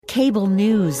Cable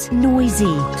news,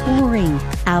 noisy, boring,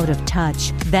 out of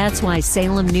touch. That's why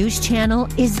Salem News Channel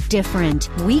is different.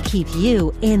 We keep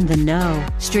you in the know.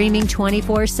 Streaming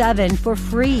 24/7 for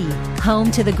free.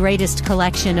 Home to the greatest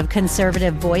collection of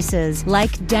conservative voices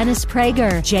like Dennis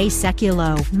Prager, Jay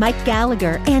Sekulow, Mike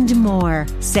Gallagher, and more.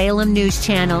 Salem News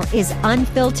Channel is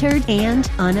unfiltered and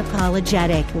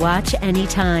unapologetic. Watch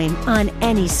anytime, on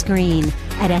any screen,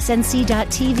 at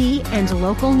snc.tv and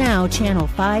Local Now Channel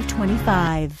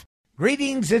 525.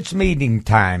 Greetings, it's meeting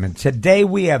time, and today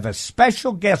we have a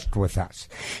special guest with us.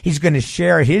 He's going to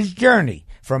share his journey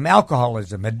from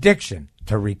alcoholism, addiction,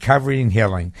 to recovery and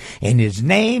healing, and his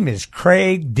name is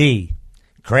Craig D.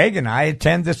 Craig and I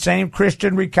attend the same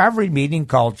Christian recovery meeting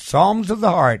called Psalms of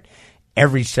the Heart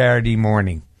every Saturday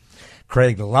morning.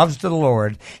 Craig loves the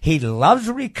Lord, he loves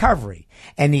recovery,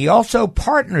 and he also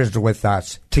partners with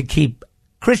us to keep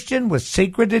Christian with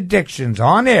Secret Addictions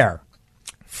on air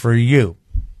for you.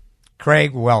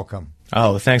 Craig, welcome.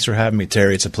 Oh, thanks for having me,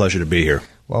 Terry. It's a pleasure to be here.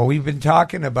 Well, we've been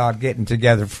talking about getting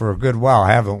together for a good while,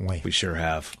 haven't we? We sure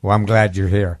have. Well, I'm glad you're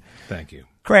here. Thank you.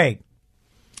 Craig,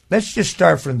 let's just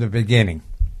start from the beginning.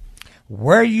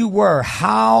 Where you were,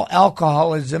 how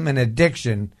alcoholism and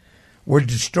addiction were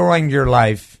destroying your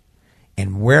life,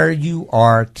 and where you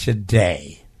are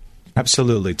today.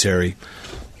 Absolutely, Terry.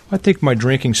 I think my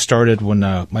drinking started when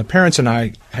my parents and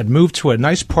I had moved to a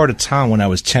nice part of town when I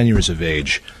was 10 years of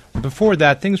age. Before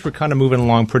that, things were kind of moving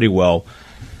along pretty well.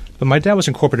 But my dad was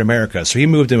in corporate America, so he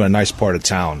moved into a nice part of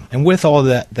town. And with all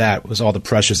that was all the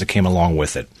pressures that came along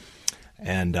with it.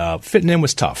 And fitting in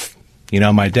was tough. You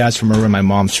know, my dad's from Irvine, my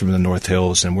mom's from the North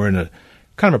Hills, and we're in a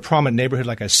kind of a prominent neighborhood,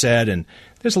 like I said, and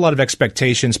there's a lot of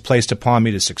expectations placed upon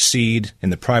me to succeed in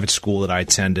the private school that I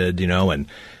attended, you know, and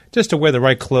just to wear the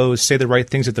right clothes, say the right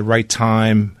things at the right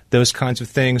time, those kinds of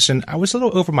things. And I was a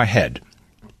little over my head.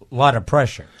 A lot of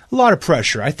pressure. A lot of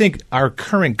pressure. I think our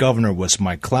current governor was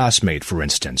my classmate, for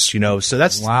instance, you know, so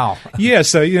that's... Wow. Yeah,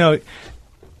 so, you know,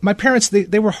 my parents,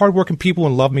 they were hardworking people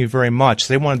and loved me very much.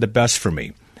 They wanted the best for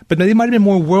me. But they might have been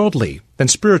more worldly than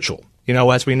spiritual. You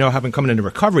know, as we know, having come into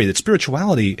recovery, that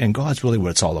spirituality and God's really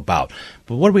what it's all about.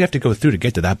 But what do we have to go through to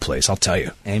get to that place? I'll tell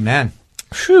you. Amen.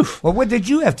 Phew. Well, what did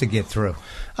you have to get through?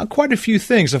 Quite a few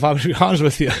things, if I was to be honest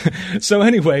with you. So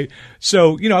anyway,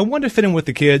 you know, I wanted to fit in with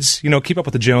the kids, you know, keep up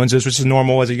with the Joneses, which is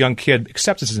normal as a young kid.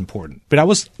 Acceptance is important. But I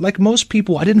was, like most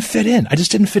people, I didn't fit in. I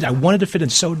just didn't fit. I wanted to fit in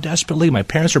so desperately. My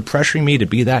parents were pressuring me to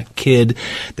be that kid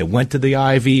that went to the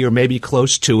Ivy or maybe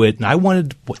close to it, and I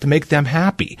wanted to make them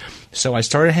happy. So I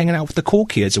started hanging out with the cool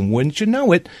kids, and wouldn't you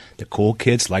know it, the cool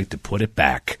kids like to put it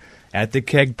back. At the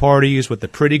keg parties with the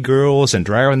pretty girls and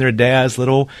driving their dad's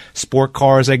little sport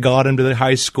cars they got into the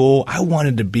high school. I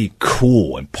wanted to be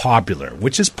cool and popular,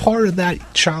 which is part of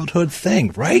that childhood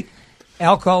thing, right?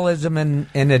 Alcoholism and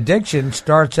addiction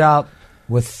starts out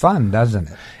with fun, doesn't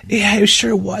it? Yeah, it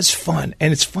sure was fun.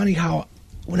 And it's funny how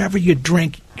whenever you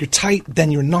drink, you're tight,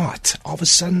 then you're not. All of a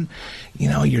sudden, you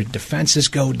know, your defenses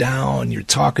go down, you're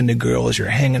talking to girls, you're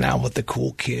hanging out with the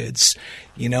cool kids,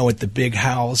 you know, at the big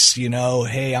house, you know,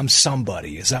 hey, I'm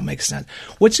somebody. Does that make sense?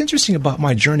 What's interesting about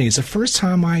my journey is the first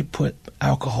time I put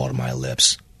alcohol to my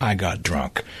lips, I got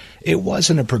drunk. It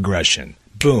wasn't a progression.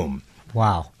 Boom.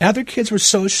 Wow. Other kids were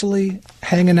socially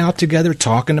hanging out together,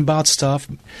 talking about stuff.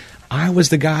 I was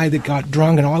the guy that got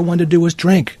drunk, and all I wanted to do was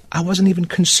drink. I wasn't even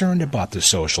concerned about the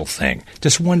social thing.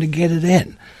 Just wanted to get it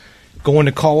in. Going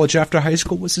to college after high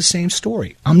school was the same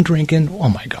story. I'm drinking, oh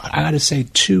my God, I got to say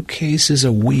 2 cases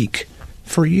a week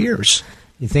for years.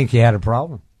 You think you had a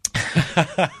problem?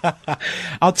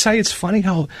 I'll tell you, it's funny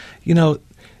how, you know,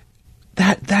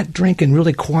 that drinking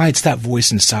really quiets that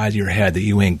voice inside your head that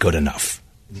you ain't good enough.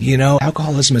 You know,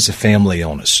 alcoholism is a family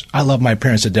illness. I love my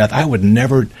parents to death. I would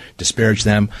never disparage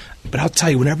them. But I'll tell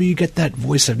you, whenever you get that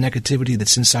voice of negativity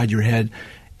that's inside your head,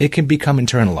 it can become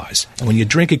internalized. And when you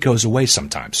drink, it goes away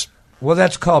sometimes. Well,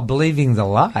 that's called believing the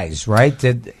lies, right?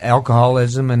 That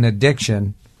alcoholism and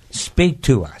addiction speak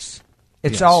to us.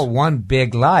 It's Yes. all one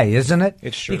big lie, isn't it?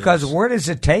 It sure Because is. where does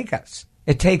it take us?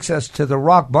 It takes us to the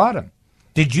rock bottom.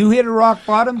 Did you hit a rock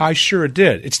bottom? I sure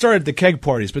did. It started at the keg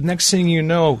parties, but next thing you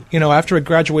know, after I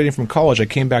graduated from college, I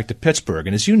came back to Pittsburgh.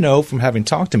 And as you know from having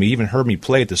talked to me, even heard me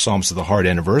play at the Psalms of the Heart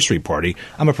anniversary party,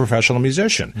 I'm a professional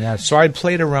musician. Yes. So I'd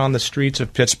played around the streets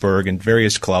of Pittsburgh in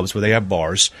various clubs where they have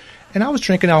bars, and I was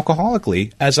drinking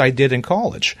alcoholically as I did in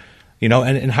college,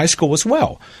 and in high school as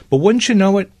well. But wouldn't you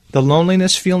know it, the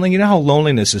loneliness feeling, you know how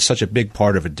loneliness is such a big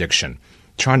part of addiction,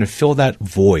 trying to fill that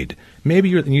void. Maybe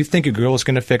you think a girl is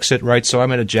going to fix it, right? So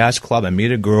I'm at a jazz club, I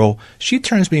meet a girl, she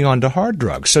turns me on to hard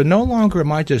drugs. So no longer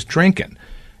am I just drinking.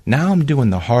 Now I'm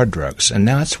doing the hard drugs, and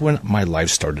that's when my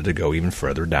life started to go even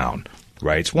further down.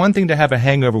 right? It's one thing to have a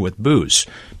hangover with booze,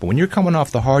 but when you're coming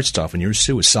off the hard stuff and you're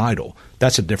suicidal,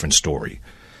 that's a different story.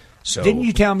 So, didn't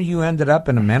you tell me you ended up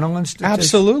in a mental institution?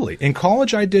 Absolutely. In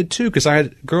college, I did too, because I had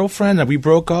a girlfriend and we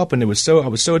broke up, and I was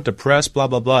so depressed, blah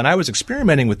blah blah, and I was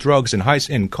experimenting with drugs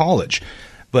in college,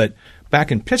 but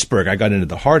back in Pittsburgh, I got into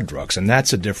the hard drugs, and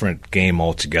that's a different game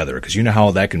altogether, because you know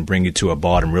how that can bring you to a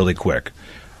bottom really quick.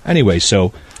 Anyway,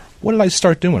 so what did I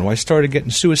start doing? Well, I started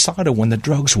getting suicidal when the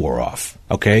drugs wore off,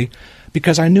 okay?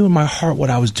 Because I knew in my heart what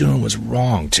I was doing was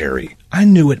wrong, Terry. I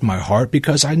knew it in my heart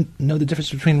because I know the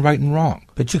difference between right and wrong.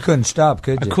 But you couldn't stop,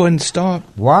 could you? I couldn't stop.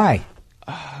 Why?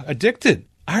 Addicted.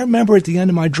 I remember at the end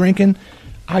of my drinking,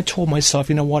 I told myself,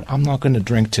 you know what, I'm not going to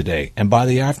drink today. And by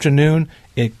the afternoon,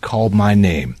 it called my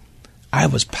name. I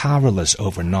was powerless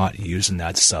over not using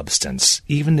that substance.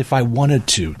 Even if I wanted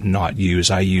to not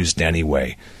use, I used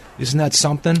anyway. Isn't that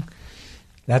something?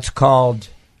 That's called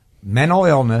mental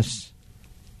illness,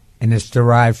 and it's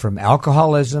derived from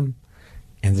alcoholism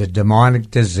and the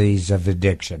demonic disease of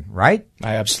addiction, right?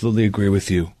 I absolutely agree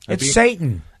with you. It's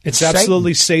Satan. It's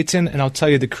absolutely Satan, and I'll tell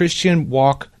you, the Christian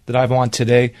walk that I'm on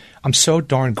today, I'm so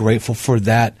darn grateful for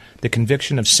that, the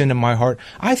conviction of sin in my heart.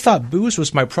 I thought booze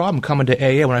was my problem coming to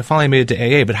AA when I finally made it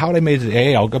to AA, but how did I make it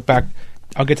to AA?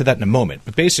 I'll get to that in a moment.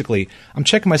 But basically, I'm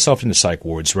checking myself into psych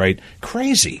wards, right?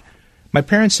 Crazy. My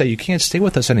parents say, you can't stay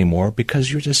with us anymore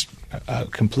because you're just a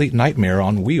complete nightmare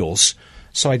on wheels.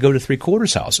 So I go to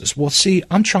three-quarters houses. Well, see,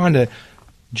 I'm trying to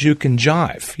juke and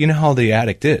jive. You know how the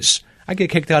addict is. I get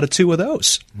kicked out of 2 of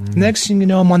those. Next thing you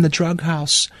know, I'm on the drug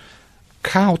house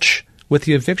couch with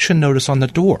the eviction notice on the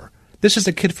door. This is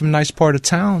a kid from a nice part of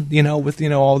town, with,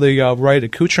 all the right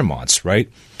accoutrements, right?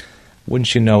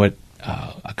 Wouldn't you know it,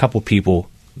 a couple people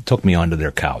took me onto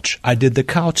their couch. I did the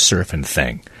couch surfing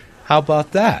thing. How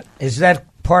about that? Is that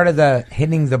part of the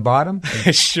hitting the bottom?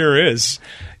 It sure is.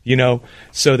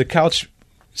 So the couch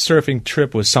surfing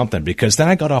trip was something, because then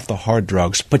I got off the hard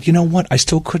drugs. But you know what? I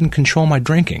still couldn't control my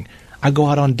drinking. I go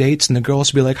out on dates, and the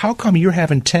girls would be like, how come you're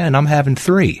having 10, I'm having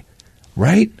 3?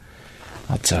 Right?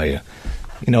 I'll tell you.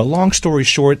 Long story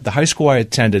short, the high school I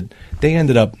attended, they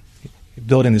ended up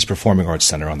building this performing arts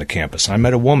center on the campus. I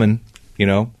met a woman,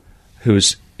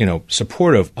 who's,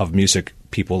 supportive of music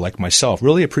people like myself,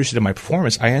 really appreciated my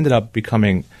performance. I ended up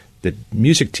becoming the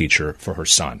music teacher for her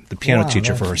son, the piano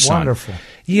teacher for her son. Wonderful.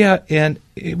 Yeah, and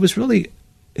it was really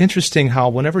interesting how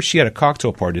whenever she had a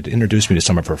cocktail party to introduce me to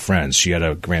some of her friends, she had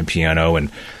a grand piano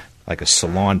and like a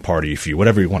salon party,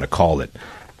 whatever you want to call it.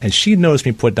 And she noticed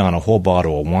me put down a whole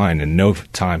bottle of wine in no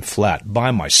time flat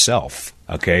by myself,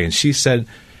 okay? And she said,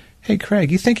 hey,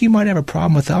 Craig, you think you might have a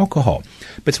problem with alcohol?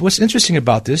 But what's interesting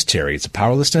about this, Terry, it's a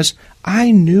powerlessness.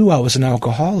 I knew I was an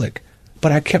alcoholic,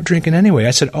 but I kept drinking anyway.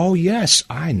 I said, oh, yes,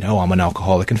 I know I'm an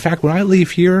alcoholic. In fact, when I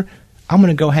leave here, I'm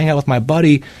going to go hang out with my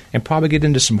buddy and probably get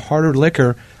into some harder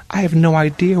liquor. I have no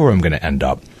idea where I'm going to end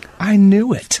up. I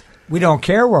knew it. We don't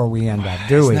care where we end up,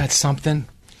 do we? Isn't that something?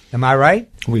 Am I right?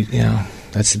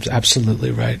 That's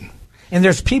absolutely right. And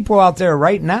there's people out there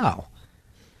right now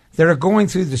that are going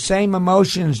through the same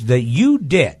emotions that you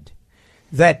did,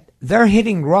 that they're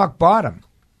hitting rock bottom.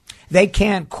 They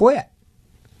can't quit.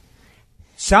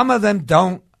 Some of them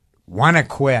don't want to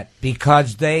quit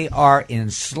because they are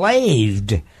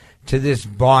enslaved to this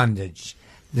bondage,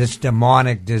 this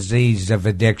demonic disease of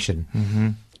addiction. Mm-hmm.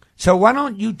 So why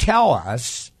don't you tell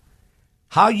us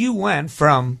how you went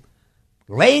from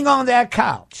laying on that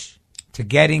couch to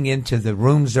getting into the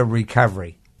rooms of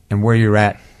recovery and where you're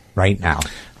at right now?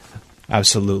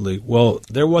 Absolutely. Well,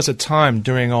 there was a time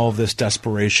during all of this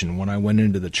desperation when I went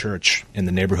into the church in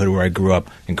the neighborhood where I grew up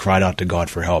and cried out to God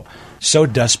for help. So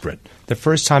desperate. The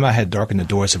first time I had darkened the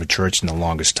doors of a church in the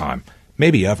longest time.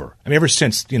 Maybe ever. I mean, ever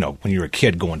since, when you were a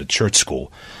kid going to church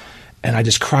school. And I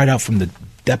just cried out from the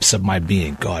depths of my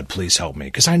being, God, please help me.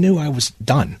 Because I knew I was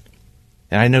done.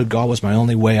 And I knew God was my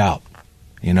only way out.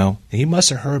 And he must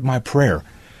have heard my prayer.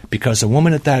 Because a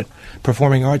woman at that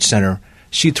performing arts center,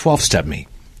 she 12-stepped me.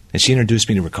 And she introduced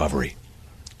me to recovery.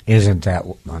 Isn't that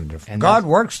wonderful? And God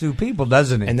works through people,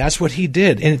 doesn't he? And that's what he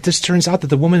did. And it just turns out that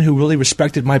the woman who really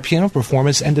respected my piano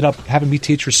performance ended up having me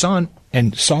teach her son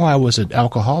and saw I was an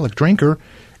alcoholic drinker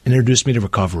and introduced me to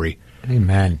recovery.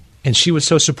 Amen. And she was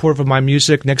so supportive of my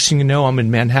music. Next thing you know, I'm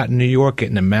in Manhattan, New York,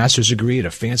 getting a master's degree at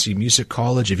a fancy music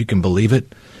college, if you can believe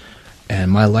it. And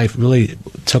my life really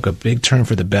took a big turn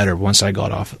for the better once I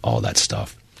got off all that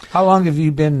stuff. How long have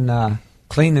you been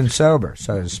clean and sober,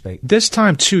 so to speak? This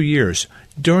time, 2 years.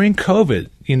 During COVID,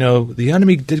 the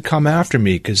enemy did come after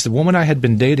me because the woman I had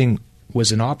been dating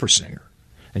was an opera singer.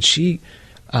 And she,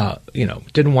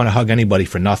 didn't want to hug anybody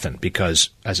for nothing because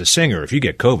as a singer, if you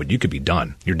get COVID, you could be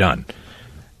done. You're done.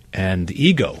 And the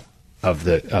ego of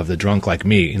the drunk like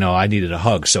me. You know, I needed a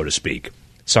hug, so to speak.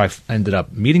 So I ended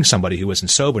up meeting somebody who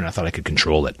wasn't sober, and I thought I could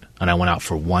control it. And I went out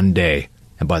for one day,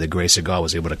 and by the grace of God,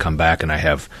 was able to come back, and I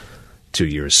have 2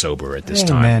 years sober at this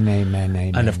time.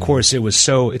 Amen. And of course, it's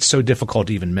so difficult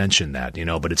to even mention that, you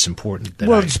know, but it's important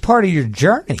that it's part of your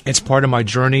journey. It's part of my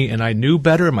journey, and I knew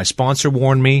better. My sponsor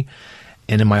warned me,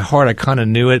 and in my heart, I kind of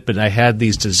knew it, but I had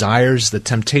these desires, the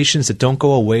temptations that don't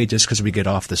go away just because we get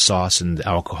off the sauce and the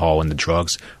alcohol and the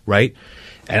drugs, right?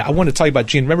 And I want to tell you about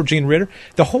Gene. Remember Gene Ritter?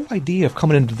 The whole idea of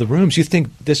coming into the rooms, you think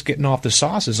this getting off the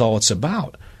sauce is all it's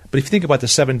about. But if you think about the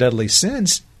 7 deadly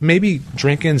sins, maybe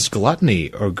drinking's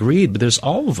gluttony or greed, but there's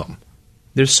all of them.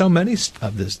 There's so many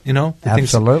of this, you know?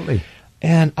 Absolutely.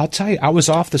 And I'll tell you, I was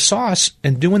off the sauce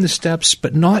and doing the steps,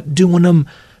 but not doing them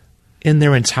in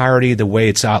their entirety the way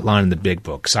it's outlined in the big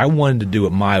books. I wanted to do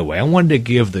it my way. I wanted to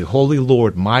give the Holy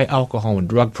Lord my alcohol and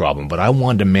drug problem, but I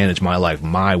wanted to manage my life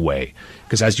my way.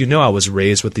 Because as you know, I was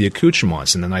raised with the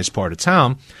accoutrements in a nice part of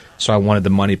town, so I wanted the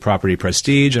money, property,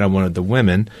 prestige, and I wanted the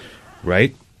women,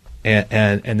 right?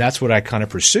 And that's what I kind of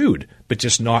pursued, but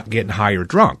just not getting high or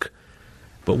drunk.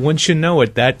 But once you know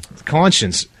it, that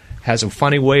conscience has a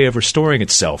funny way of restoring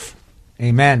itself.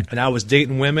 Amen. And I was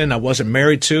dating women I wasn't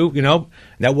married to, you know.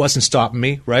 That wasn't stopping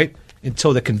me, right?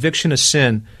 Until the conviction of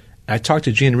sin. I talked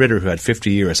to Gene Ritter, who had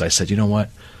 50 years. I said, you know what?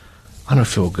 I don't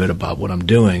feel good about what I'm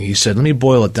doing. He said, let me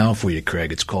boil it down for you,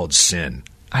 Craig. It's called sin.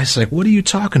 I was like, what are you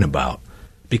talking about?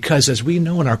 Because as we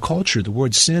know in our culture, the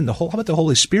word sin, how about the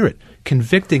Holy Spirit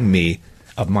convicting me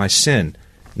of my sin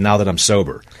now that I'm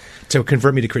sober to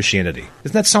convert me to Christianity?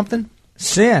 Isn't that something?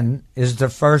 Sin is the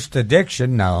first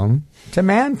addiction known to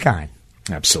mankind.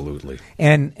 Absolutely.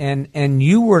 And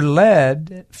you were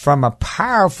led from a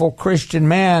powerful Christian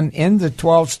man in the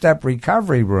 12-step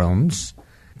recovery rooms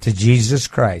to Jesus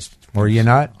Christ. Were you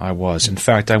not? I was. In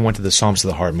fact, I went to the Psalms of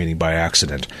the Heart meeting by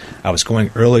accident. I was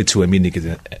going early to a meeting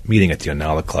at the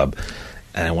Onala Club,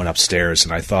 and I went upstairs,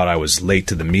 and I thought I was late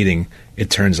to the meeting. It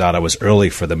turns out I was early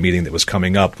for the meeting that was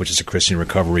coming up, which is a Christian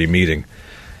recovery meeting.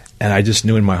 And I just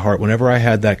knew in my heart, whenever I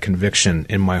had that conviction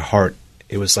in my heart,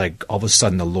 it was like all of a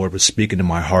sudden the Lord was speaking to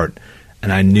my heart,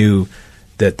 and I knew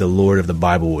that the Lord of the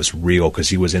Bible was real because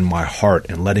he was in my heart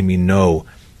and letting me know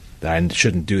that I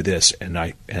shouldn't do this and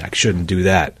I shouldn't do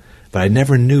that. But I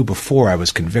never knew before I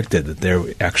was convicted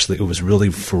that it was really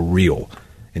for real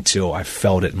until I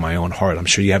felt it in my own heart. I'm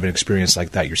sure you have an experience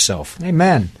like that yourself.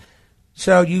 Amen.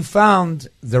 So you found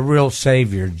the real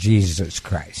Savior, Jesus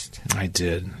Christ. I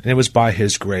did. And it was by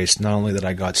his grace, not only that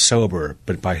I got sober,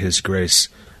 but by his grace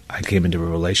I came into a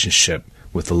relationship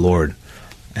with the Lord.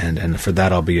 And for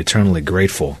that I'll be eternally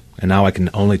grateful. And now I can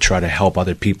only try to help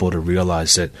other people to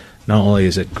realize that not only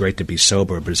is it great to be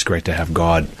sober, but it's great to have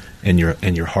God in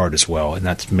your heart as well. And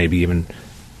that's maybe even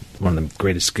one of the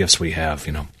greatest gifts we have,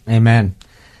 you know. Amen.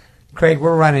 Craig,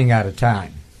 we're running out of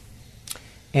time.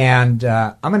 And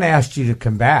I'm going to ask you to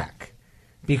come back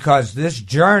because this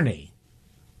journey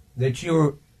that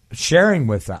you're sharing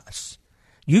with us,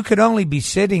 you could only be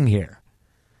sitting here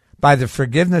by the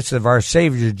forgiveness of our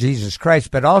Savior, Jesus Christ,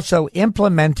 but also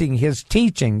implementing his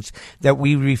teachings that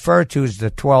we refer to as the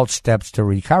 12 steps to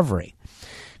recovery.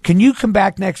 Can you come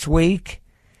back next week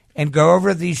and go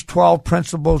over these 12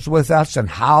 principles with us and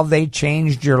how they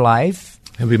changed your life?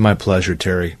 It'd be my pleasure,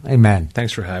 Terry. Amen.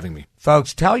 Thanks for having me.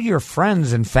 Folks, tell your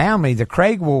friends and family that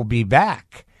Craig will be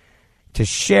back to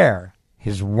share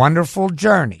his wonderful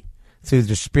journey through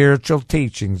the spiritual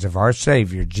teachings of our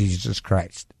Savior, Jesus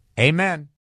Christ. Amen.